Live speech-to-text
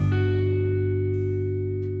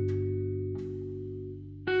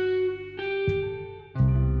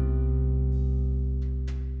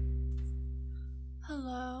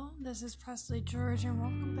this is Presley George, and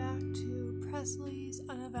welcome back to Presley's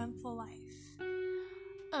Uneventful Life.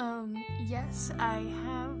 Yes, I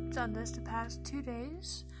have done this the past 2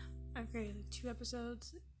 days. I've created 2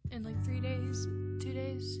 episodes in 3 days. 2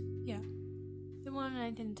 days? Yeah. The 1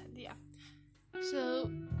 9th and 10th, yeah. So,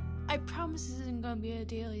 I promise this isn't gonna be a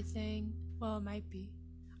daily thing. Well, it might be.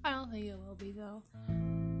 I don't think it will be, though.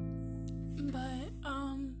 But,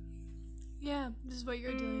 yeah, this is what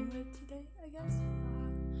you're dealing with today, I guess.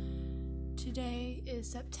 Today is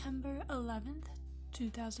September 11th,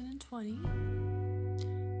 2020,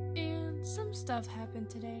 and some stuff happened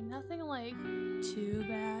today. Nothing, too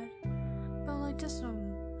bad, but, just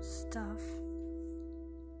some stuff.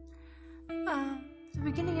 The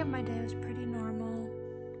beginning of my day was pretty normal.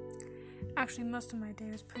 Actually, most of my day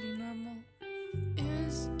was pretty normal. It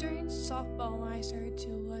was during softball when I started to,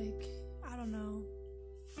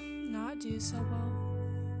 not do so well.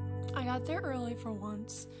 I got there early for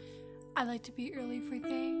once. I like to be early for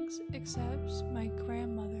things, except my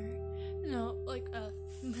grandmother.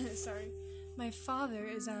 My father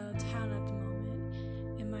is out of town at the moment,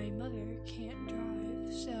 and my mother can't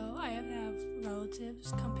drive, so I have to have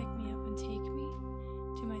relatives come pick me up and take me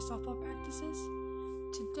to my softball practices.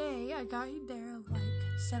 Today, I got there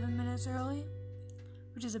 7 minutes early,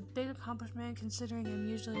 which is a big accomplishment considering I'm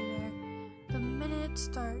usually there. The minute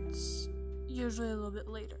starts usually a little bit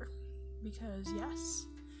later, because yes.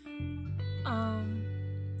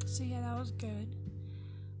 So yeah, that was good.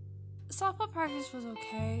 Softball practice was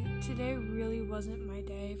okay. Today really wasn't my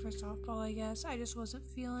day for softball, I guess. I just wasn't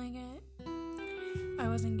feeling it. I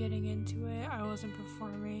wasn't getting into it. I wasn't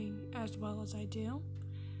performing as well as I do.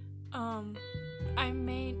 I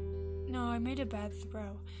made a bad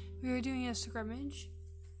throw. We were doing a scrimmage,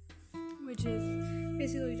 which is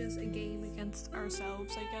basically just a game against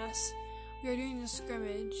ourselves, I guess. We were doing a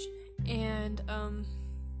scrimmage, and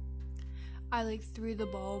I threw the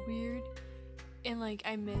ball weird, and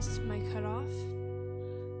I missed my cutoff,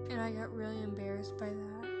 and I got really embarrassed by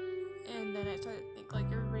that. And then I started to think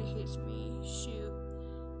everybody hates me. Shoot,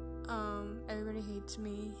 everybody hates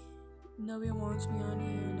me. Nobody wants me on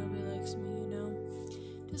here. Nobody likes me.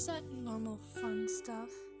 Just that normal fun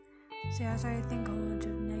stuff. So yeah, I started to think a whole bunch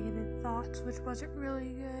of negative thoughts, which wasn't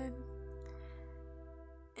really good.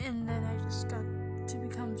 And then I just got to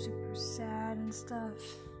become super sad and stuff.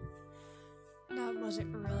 That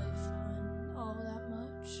wasn't really fun all that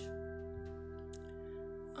much.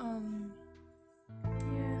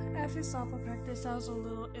 Yeah, after softball practice, I was a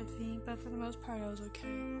little iffy, but for the most part, I was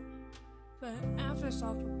okay. But after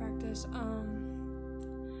softball practice,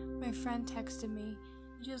 my friend texted me.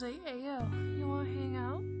 She was like, "Hey, yo, you want to hang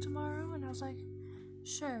out tomorrow?" And I was like,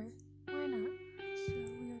 "Sure, why not?" So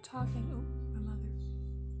we were talking. Oh, my mother.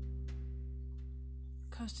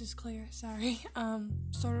 Coast is clear, sorry.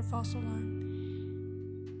 Sort of false alarm.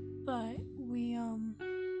 But we,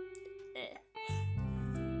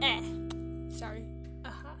 sorry.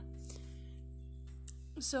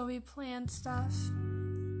 So we planned stuff,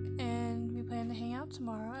 and we planned to hang out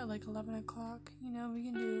tomorrow at 11 o'clock. We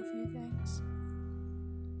can do a few things.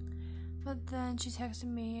 But then she texted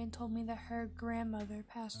me and told me that her grandmother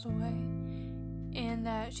passed away, and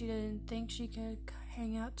that she didn't think she could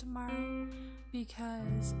hang out tomorrow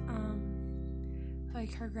because,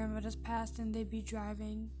 her grandma just passed and they'd be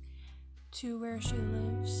driving to where she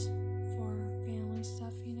lives for family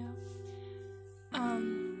stuff,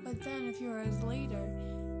 But then a few hours later,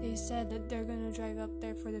 they said that they're gonna drive up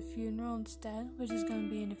there for the funeral instead, which is gonna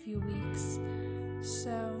be in a few weeks.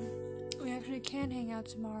 So we actually can hang out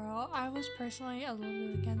tomorrow. I was personally a little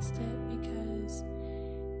bit against it because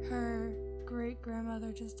her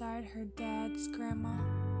great-grandmother just died. Her dad's grandma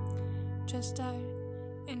just died.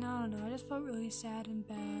 And I don't know, I just felt really sad and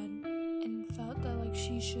bad and felt that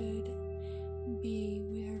she should be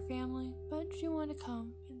with her family, but she wanted to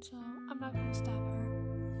come, and so I'm not gonna stop her.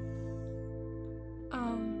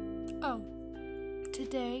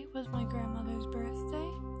 Today was my grandmother's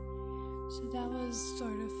birthday, so that was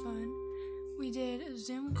sort of fun. We did a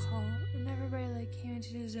Zoom call, and everybody came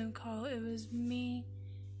into the Zoom call. It was me,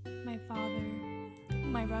 my father,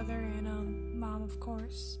 my brother, and Mom, of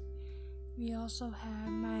course. We also had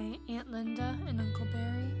my Aunt Linda and Uncle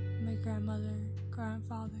Barry, my grandmother,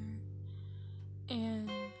 grandfather, and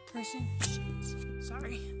Kirsten.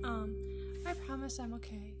 Sorry. I promise I'm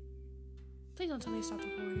okay. Please don't tell me to stop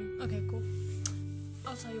recording. Okay, cool.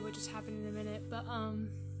 I'll tell you what just happened in a minute, but I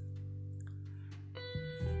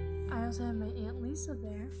also had my Aunt Lisa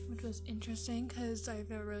there, which was interesting because I've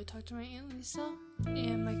never really talked to my Aunt Lisa,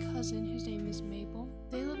 and my cousin, whose name is Mabel.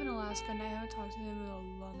 They live in Alaska, and I haven't talked to them in a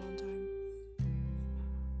long time.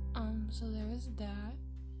 So there was that.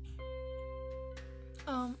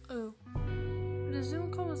 Oh. The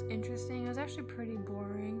Zoom call was interesting. It was actually pretty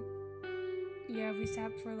boring. Yeah, we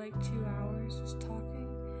sat for like 2 hours just talking.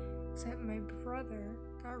 Except my brother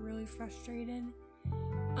got really frustrated.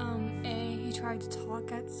 He tried to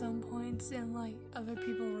talk at some points and like other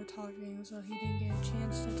people were talking, so he didn't get a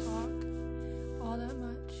chance to talk all that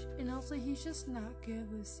much. And also he's just not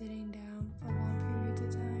good with sitting down for long periods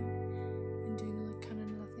of time and doing like kind of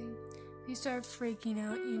nothing. He started freaking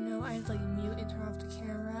out, I'd like mute and turn off the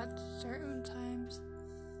camera at certain times.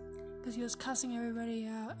 Because he was cussing everybody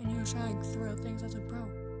out and he was trying to like throw things. I was like, bro,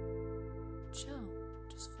 chill,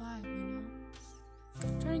 just vibe,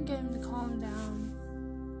 Trying to get him to calm down.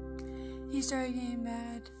 He started getting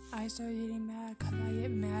mad. I started getting mad because I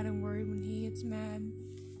get mad and worried when he gets mad.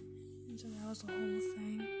 And so that was the whole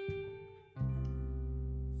thing.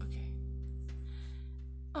 Okay.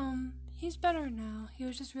 He's better now. He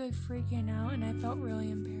was just really freaking out and I felt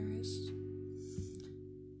really embarrassed.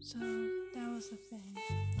 So that was the thing.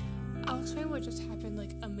 I'll explain what just happened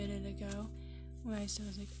like a minute ago when I was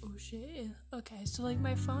like, oh shit. Okay, so like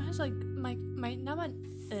my phone has like my not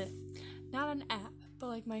an app, but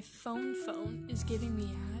like my phone is giving me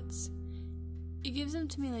ads. It gives them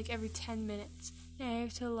to me like every 10 minutes, and I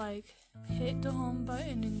have to like hit the home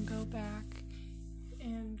button and go back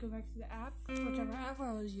to the app, whichever app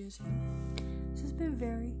I was using. So it's been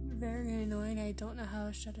very, very annoying. I don't know how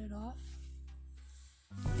to shut it off,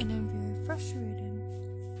 and I'm very frustrated.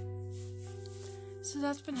 So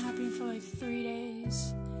that's been happening for like 3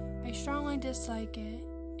 days. I strongly dislike it,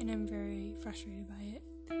 and I'm very frustrated by it.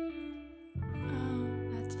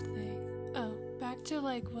 That's the thing. Oh, back to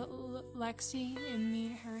like what Lexi and me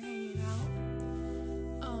and her hanging out.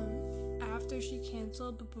 After she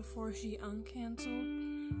canceled, but before she uncanceled,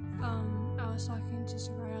 I was talking to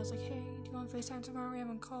Soraya. I was like, hey, do you want FaceTime tomorrow? We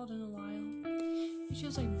haven't called in a while. And she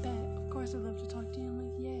was like, bet. Of course I'd love to talk to you. I'm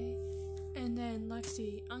like, yay. And then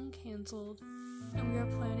Lexi uncanceled. And we were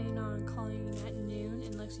planning on calling at noon,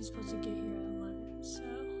 and Lexi's supposed to get here at 11, so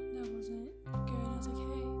that wasn't good. I was like,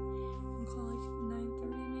 hey, I'm call like 9:30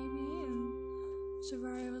 maybe, and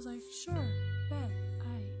Soraya was like, sure, bet,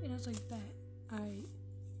 aight. And I was like, bet, aight.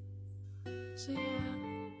 So yeah,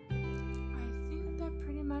 I think that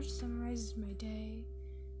pretty much summarizes my day.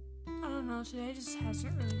 I don't know, today just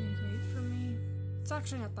hasn't really been great for me. It's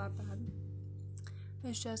actually not that bad.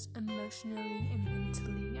 It's just emotionally and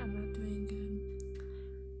mentally, I'm not doing good.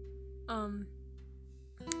 I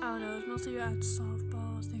don't know, it was mostly at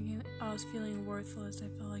softball. I was feeling worthless. I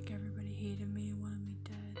felt like everybody hated me and wanted me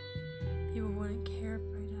dead. People wouldn't care if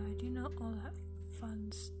I died, all that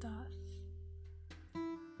fun stuff.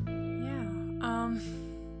 Yeah,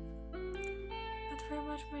 that's pretty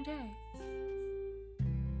much my day.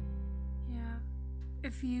 Yeah,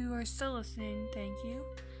 if you are still listening, thank you.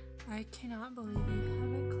 I cannot believe you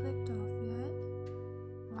haven't clicked off yet.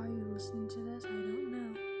 Why are you listening to this? I don't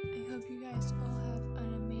know. I hope you guys all have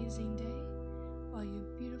an amazing day. All you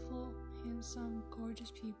beautiful, handsome,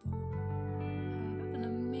 gorgeous people.